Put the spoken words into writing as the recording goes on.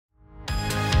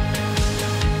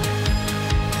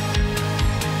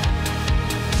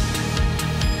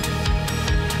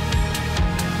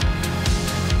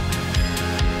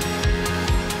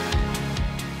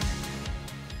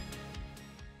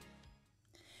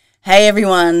Hey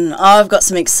everyone, I've got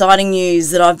some exciting news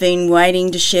that I've been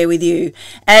waiting to share with you.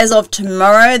 As of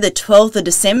tomorrow, the 12th of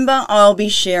December, I'll be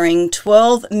sharing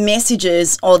 12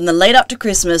 messages on the lead up to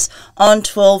Christmas on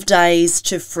 12 days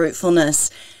to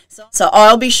fruitfulness. So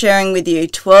I'll be sharing with you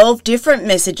 12 different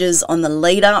messages on the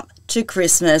lead up to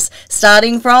Christmas,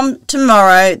 starting from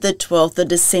tomorrow, the 12th of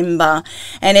December.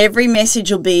 And every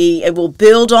message will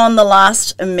build on the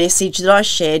last message that I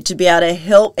shared to be able to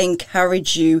help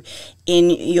encourage you in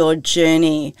your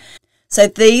journey. So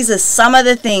these are some of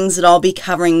the things that I'll be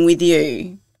covering with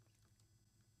you.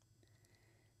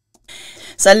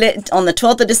 So on the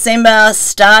 12th of December,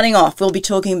 starting off, we'll be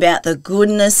talking about the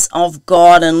goodness of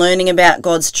God and learning about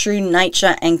God's true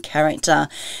nature and character.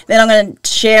 Then I'm going to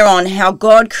share on how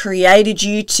God created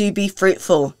you to be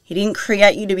fruitful. He didn't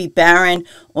create you to be barren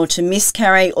or to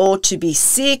miscarry or to be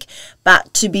sick,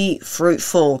 but to be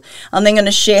fruitful. I'm then going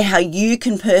to share how you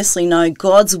can personally know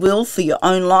God's will for your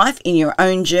own life in your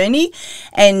own journey.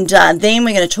 And then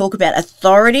we're going to talk about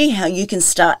authority, how you can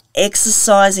start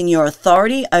exercising your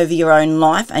authority over your own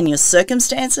life and your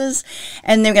circumstances.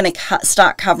 And then we're going to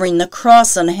start covering the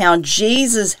cross and how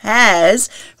Jesus has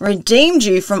redeemed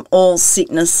you from all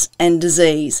sickness and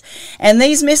disease. And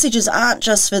these messages aren't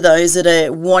just for those that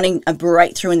are wanting a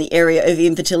breakthrough in the area of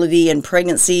infertility and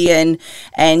pregnancy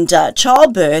and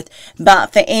childbirth,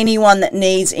 but for anyone that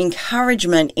needs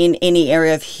encouragement in any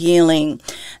area of healing.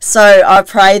 So I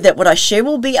pray that what I share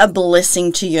will be a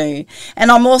blessing to you. And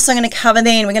I'm also going to cover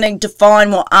then, we're going to define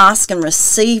what ask and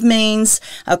receive means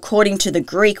according to the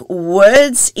Greek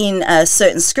words in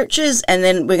certain scriptures, and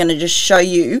then we're going to just show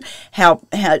you how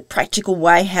practical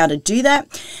way how to do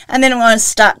that. And then I'm going to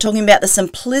start talking about the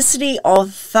simplicity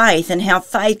of faith and how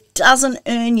faith doesn't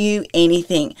earn you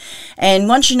anything. And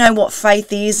once you know what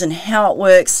faith is and how it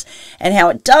works and how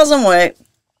it doesn't work,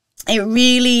 it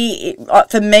really,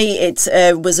 for me, it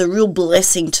was a real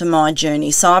blessing to my journey.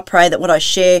 So I pray that what I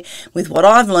share with what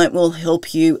I've learnt will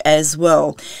help you as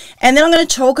well. And then I'm going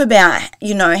to talk about,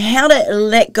 how to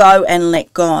let go and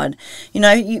let God.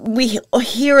 We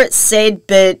hear it said,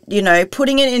 but,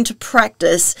 putting it into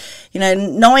practice,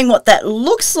 knowing what that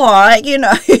looks like,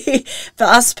 for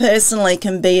us personally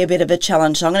can be a bit of a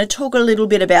challenge. So I'm going to talk a little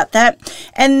bit about that.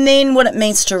 And then what it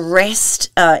means to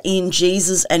rest in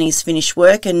Jesus and his finished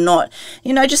work, and not,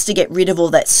 just to get rid of all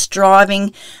that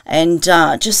striving and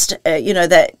just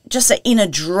that inner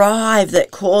drive that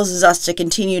causes us to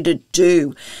continue to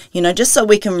do, just so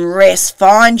we can rest,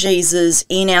 find Jesus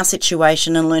in our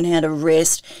situation and learn how to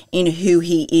rest in who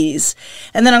he is.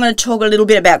 And then I'm going to talk a little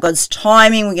bit about God's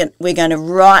timing. We're going to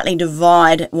rightly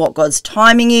divide what God's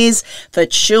timing is for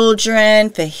children,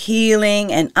 for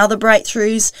healing and other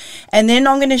breakthroughs. And then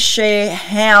I'm going to share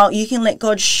how you can let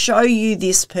God show you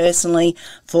this personally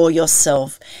for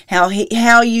yourself, how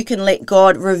you can let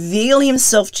God reveal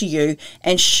himself to you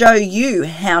and show you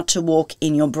how to walk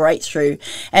in your breakthrough.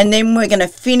 And then we're going to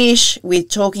finish with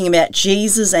talking about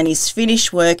Jesus and his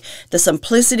finished work, the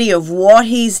simplicity of what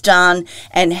he's done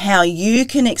and how you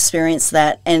can experience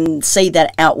that and see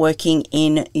that outworking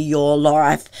in your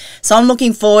life. So I'm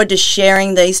looking forward to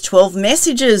sharing these 12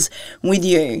 messages with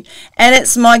you. And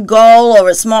it's my goal, or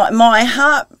it's my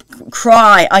heart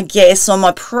cry, I guess, or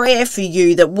my prayer for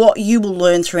you, that what you will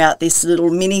learn throughout this little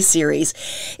mini series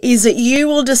is that you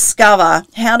will discover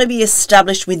how to be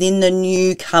established within the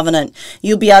new covenant.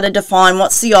 You'll be able to define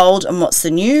what's the old and what's the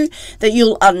new, that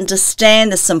you'll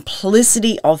understand the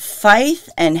simplicity of faith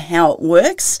and how it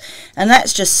works. And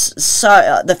that's just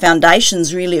so the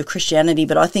foundations really of Christianity,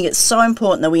 but I think it's so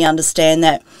important that we understand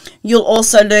that. You'll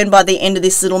also learn by the end of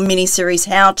this little mini series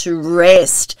how to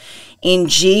rest in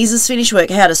Jesus' finished work,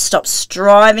 how to stop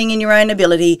striving in your own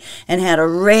ability and how to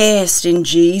rest in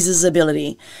Jesus'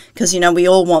 ability. Because, we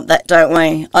all want that, don't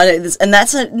we? And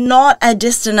that's not a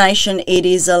destination, it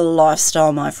is a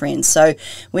lifestyle, my friends. So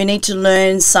we need to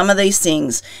learn some of these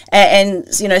things. And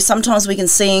sometimes we can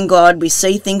see in God, we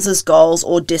see things as goals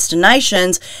or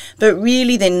destinations, but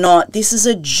really they're not. This is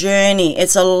a journey.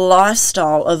 It's a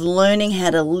lifestyle of learning how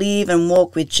to live and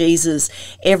walk with Jesus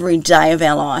every day of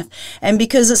our life. And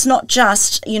because it's not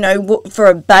just, for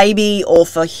a baby or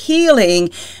for healing,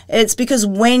 it's because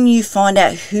when you find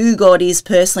out who God is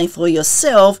personally for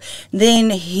yourself, then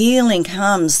healing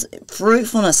comes,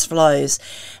 fruitfulness flows,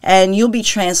 and you'll be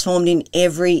transformed in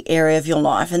every area of your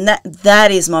life. And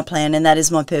that is my plan, and that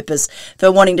is my purpose for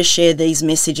wanting to share these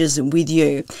messages with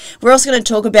you. We're also going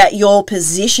to talk about your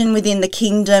position within the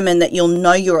kingdom, and that you'll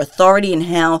know your authority and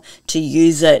how to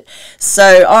use it.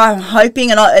 So I'm hoping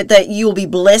that you will be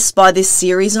blessed by this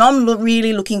series, and I'm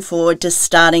really looking forward to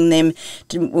starting them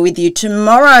with you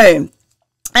tomorrow.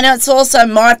 And it's also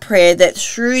my prayer that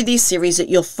through this series that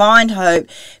you'll find hope,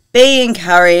 be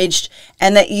encouraged,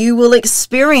 and that you will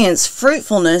experience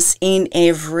fruitfulness in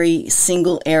every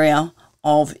single area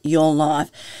of your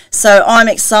life. So I'm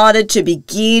excited to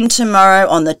begin tomorrow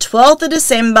on the 12th of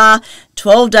December,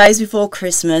 12 days before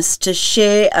Christmas, to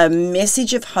share a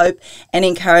message of hope and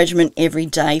encouragement every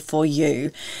day for you.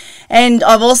 And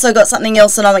I've also got something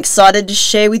else that I'm excited to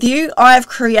share with you. I have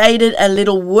created a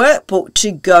little workbook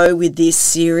to go with this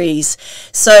series.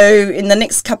 So in the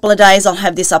next couple of days, I'll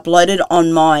have this uploaded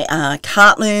on my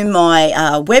Cartloom,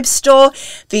 my web store,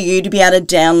 for you to be able to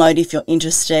download if you're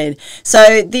interested.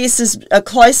 So this is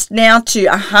close now to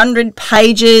 100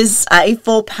 pages,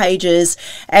 A4 pages.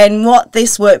 And what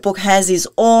this workbook has is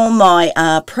all my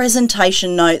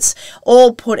presentation notes,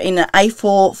 all put in an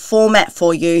A4 format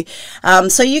for you.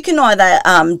 So you can either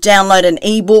download an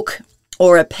ebook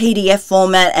or a PDF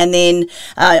format, and then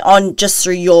on just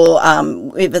through your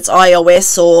if it's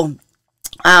iOS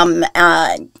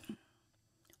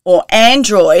or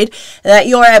Android, that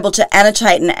you're able to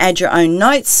annotate and add your own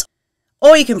notes,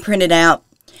 or you can print it out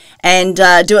and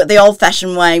do it the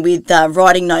old-fashioned way with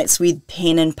writing notes with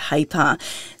pen and paper.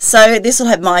 So this will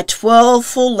have my 12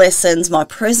 full lessons, my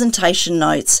presentation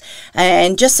notes,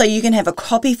 and just so you can have a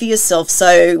copy for yourself.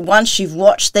 So once you've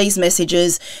watched these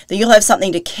messages, then you'll have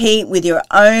something to keep with your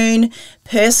own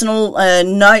personal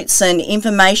notes and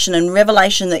information and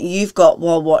revelation that you've got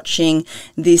while watching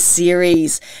this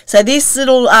series. So this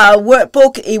little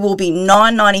workbook, it will be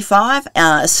 $9.95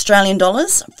 Australian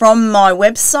dollars from my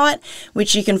website,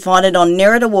 which you can find it on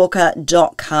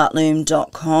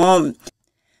neridawalker.cartloom.com.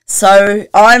 So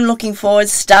I'm looking forward,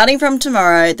 starting from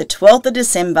tomorrow, the 12th of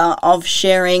December, of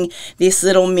sharing this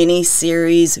little mini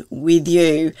series with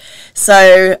you.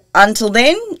 So until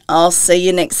then, I'll see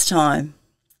you next time.